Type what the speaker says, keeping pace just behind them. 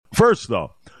First,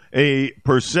 though, a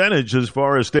percentage as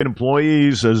far as state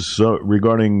employees as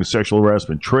regarding sexual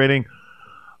harassment training,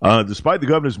 despite the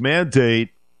governor's mandate.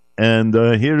 And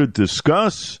here to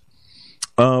discuss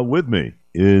with me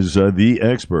is the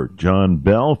expert, John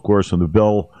Bell, of course, from the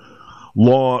Bell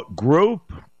Law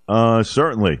Group,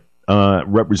 certainly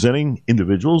representing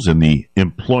individuals in the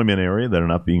employment area that are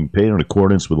not being paid in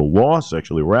accordance with the law,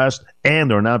 sexually harassed,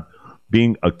 and are not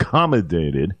being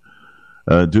accommodated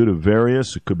due to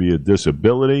various, it could be a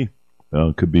disability,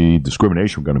 could be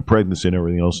discrimination regarding pregnancy and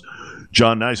everything else.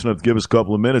 John, nice enough to give us a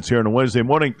couple of minutes here on a Wednesday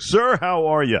morning. Sir, how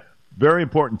are you? Very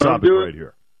important topic right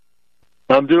here.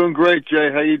 I'm doing great, Jay.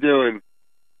 How you doing?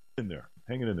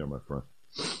 Hanging in there, my friend.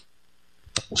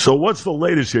 So what's the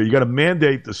latest here? You got a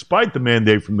mandate, despite the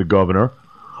mandate from the governor,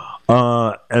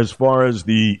 as far as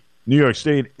the New York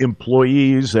State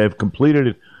employees have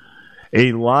completed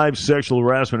a live sexual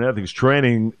harassment ethics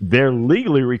training they're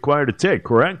legally required to take,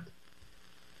 correct?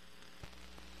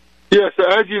 Yes,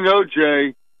 as you know,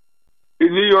 Jay,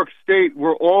 in New York State,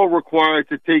 we're all required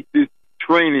to take this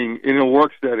training in a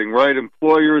work setting, right?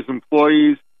 Employers,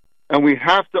 employees, and we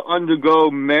have to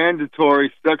undergo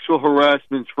mandatory sexual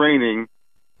harassment training.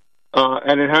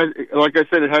 And it has, like I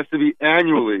said, it has to be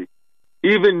annually.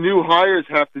 Even new hires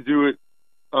have to do it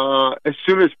as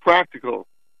soon as practical.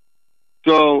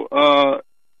 So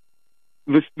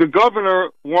the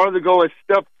governor wanted to go a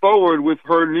step forward with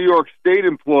her New York State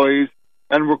employees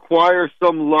and require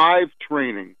some live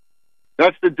training.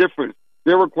 That's the difference.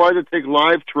 They're required to take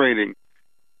live training.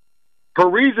 Her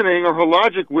reasoning or her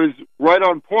logic was right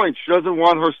on point. She doesn't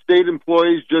want her state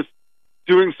employees just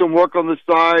doing some work on the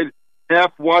side,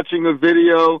 half watching a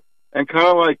video and kind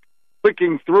of like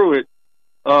clicking through it,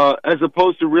 as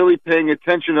opposed to really paying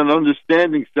attention and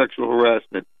understanding sexual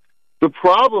harassment. The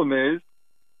problem is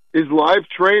live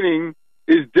training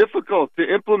is difficult to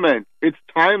implement. It's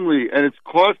timely and it's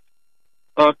cost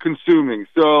consuming.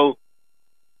 So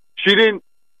she didn't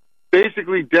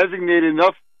basically designate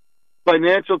enough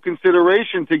financial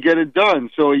consideration to get it done.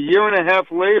 So a year and a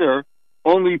half later,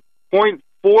 only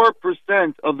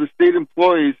 0.4% of the state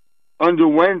employees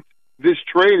underwent this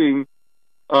training,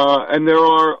 and there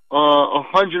are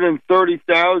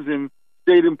 130,000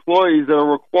 state employees that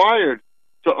are required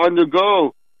to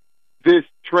undergo this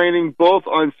training, both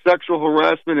on sexual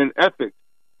harassment and ethics.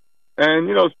 And,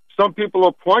 you know, some people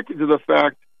are pointing to the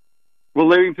fact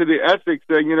relating to the ethics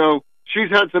saying, you know, she's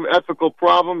had some ethical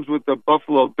problems with the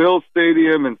Buffalo Bills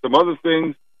Stadium and some other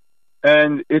things,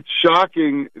 and it's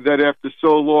shocking that after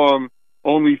so long,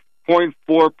 only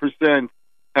 0.4%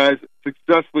 has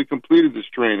successfully completed this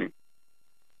training.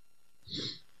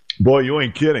 Boy, you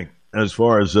ain't kidding as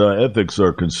far as ethics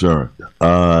are concerned,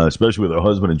 especially with her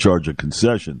husband in charge of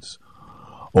concessions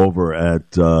over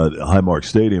at Highmark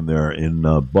Stadium there in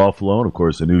Buffalo. And, of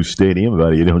course, a new stadium,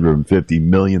 about $850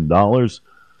 million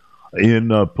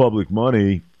in public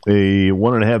money, a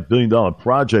 $1.5 billion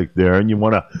project there. And you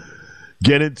want to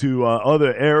get into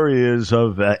other areas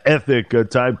of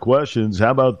ethic-type questions.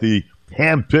 How about the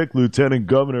hand-picked Lieutenant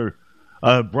Governor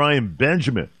Brian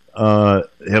Benjamin,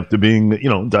 after being,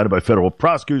 indicted by federal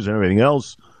prosecutors and everything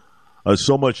else,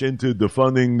 so much into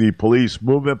defunding the police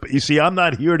movement. But you see, I'm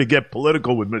not here to get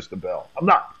political with Mr. Bell. I'm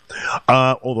not.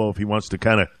 Although if he wants to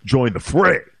kind of join the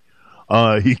fray,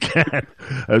 he can,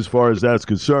 as far as that's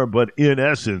concerned. But in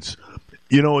essence,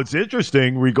 it's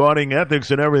interesting regarding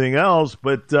ethics and everything else.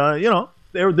 But,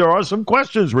 there are some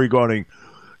questions regarding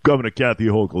Governor Kathy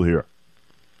Hochul here.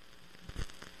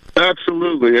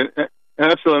 Absolutely.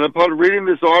 Absolutely. And upon reading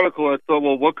this article, I thought,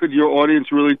 well, what could your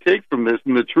audience really take from this?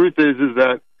 And the truth is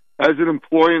that as an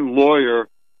employment lawyer,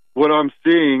 what I'm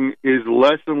seeing is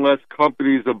less and less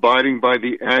companies abiding by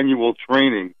the annual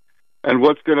training. And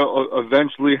what's going to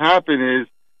eventually happen is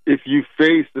if you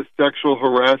face a sexual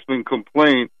harassment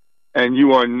complaint and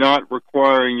you are not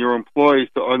requiring your employees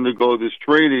to undergo this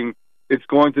training, it's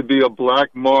going to be a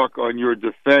black mark on your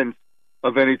defense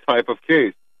of any type of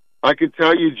case. I could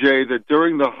tell you, Jay, that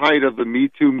during the height of the Me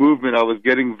Too movement, I was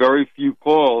getting very few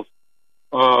calls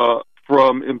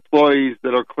from employees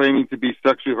that are claiming to be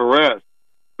sexually harassed.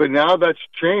 But now that's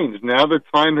changed. Now that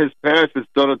time has passed, it's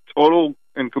done a total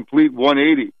and complete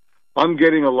 180. I'm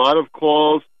getting a lot of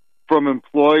calls from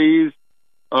employees,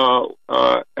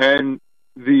 and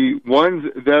the ones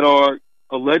that are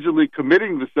allegedly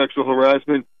committing the sexual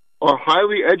harassment are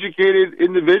highly educated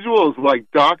individuals like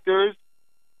doctors,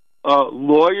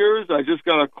 lawyers. I just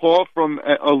got a call from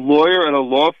a lawyer at a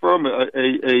law firm,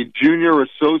 a junior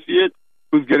associate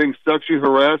who's getting sexually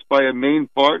harassed by a main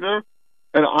partner.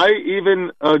 And I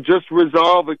even just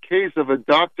resolved a case of a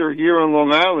doctor here in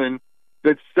Long Island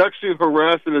that sexually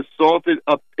harassed and assaulted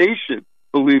a patient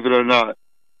believe it or not.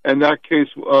 And that case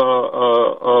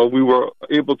we were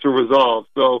able to resolve.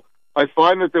 So I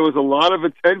find that there was a lot of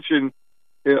attention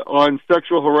on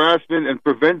sexual harassment and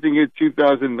preventing it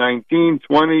 2019,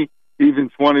 20, even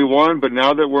 21. But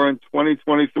now that we're in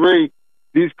 2023,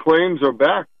 these claims are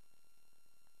back.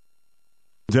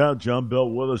 Yeah, John Bell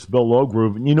with us, Bell Law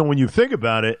Group. And, when you think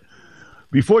about it,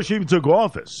 before she even took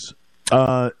office,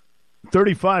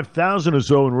 35,000 or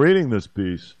so in reading this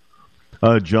piece,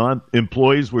 John,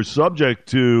 employees were subject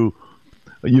to,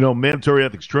 mandatory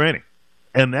ethics training.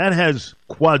 And that has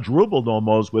quadrupled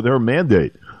almost with her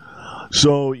mandate.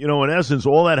 So, in essence,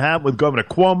 all that happened with Governor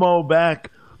Cuomo back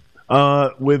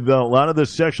with a lot of the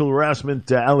sexual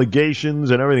harassment allegations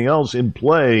and everything else in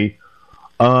play.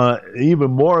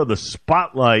 Even more of the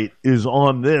spotlight is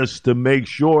on this to make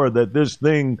sure that this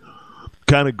thing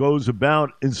kind of goes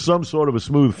about in some sort of a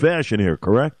smooth fashion here,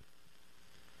 correct?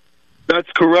 That's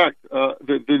correct.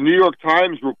 The New York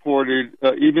Times reported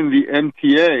even the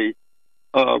MTA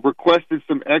requested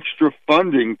some extra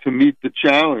funding to meet the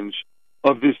challenge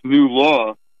of this new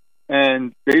law.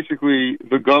 And basically,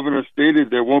 the governor stated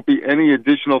there won't be any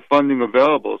additional funding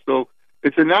available. So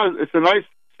it's a nice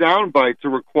soundbite to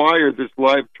require this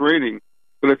live training.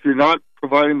 But if you're not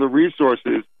providing the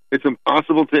resources, it's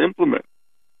impossible to implement.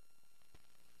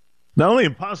 Not only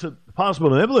impossible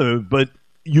to implement, but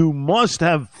you must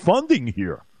have funding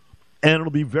here. And it'll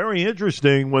be very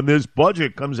interesting when this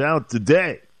budget comes out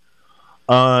today.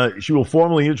 She will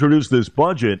formally introduce this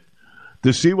budget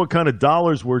to see what kind of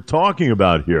dollars we're talking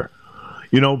about here.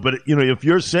 But if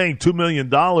you're saying $2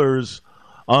 million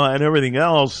and everything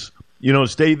else,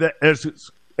 State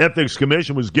Ethics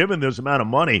Commission was given this amount of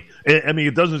money. I mean,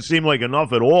 it doesn't seem like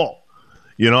enough at all,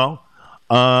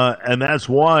 and that's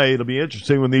why it'll be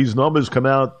interesting when these numbers come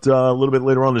out a little bit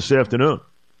later on this afternoon.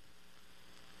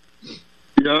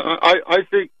 Yeah, I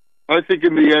think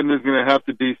in the end there's going to have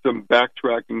to be some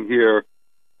backtracking here,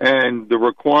 and the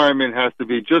requirement has to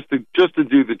be just to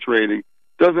do the training.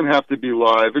 Doesn't have to be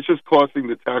live. It's just costing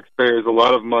the taxpayers a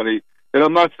lot of money. And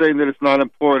I'm not saying that it's not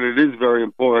important. It is very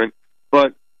important.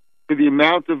 But for the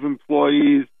amount of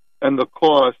employees and the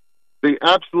cost, they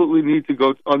absolutely need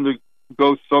to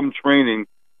undergo some training.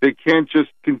 They can't just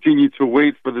continue to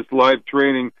wait for this live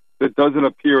training that doesn't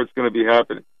appear it's going to be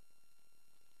happening.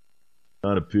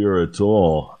 Not appear at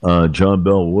all. John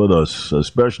Bell with us,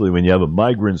 especially when you have a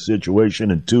migrant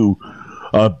situation and $2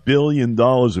 billion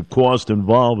of cost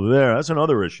involved there. That's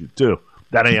another issue, too,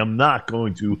 that I am not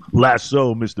going to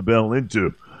lasso Mr. Bell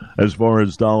into as far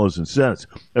as dollars and cents.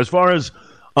 As far as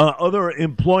other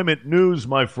employment news,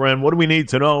 my friend, what do we need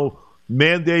to know?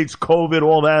 Mandates, COVID,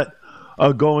 all that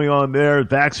going on there,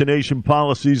 vaccination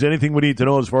policies, anything we need to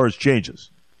know as far as changes?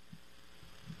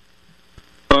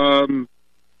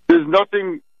 There's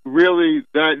nothing really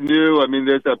that new. I mean,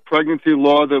 there's that pregnancy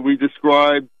law that we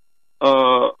described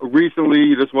recently.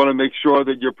 You just want to make sure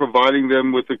that you're providing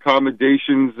them with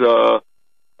accommodations, not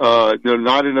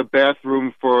in a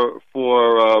bathroom for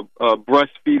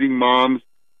breastfeeding moms,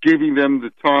 giving them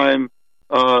the time.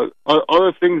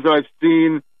 Other things I've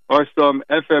seen are some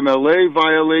FMLA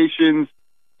violations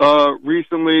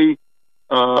recently,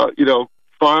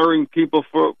 firing people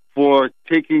for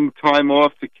taking time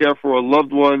off to care for a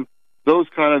loved one. Those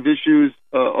kind of issues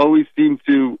always seem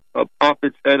to pop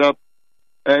its head up.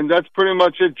 And that's pretty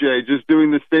much it, Jay. Just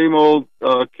doing the same old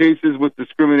cases with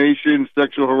discrimination,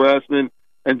 sexual harassment,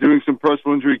 and doing some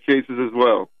personal injury cases as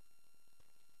well.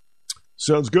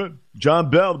 Sounds good. John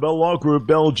Bell, the Bell Law Group,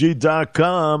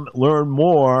 BellG.com. Learn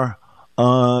more.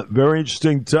 Very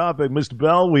interesting topic. Mr.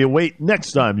 Bell, we await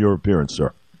next time your appearance,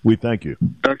 sir. We thank you.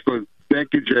 Excellent.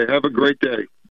 Thank you, Jay. Have a great day.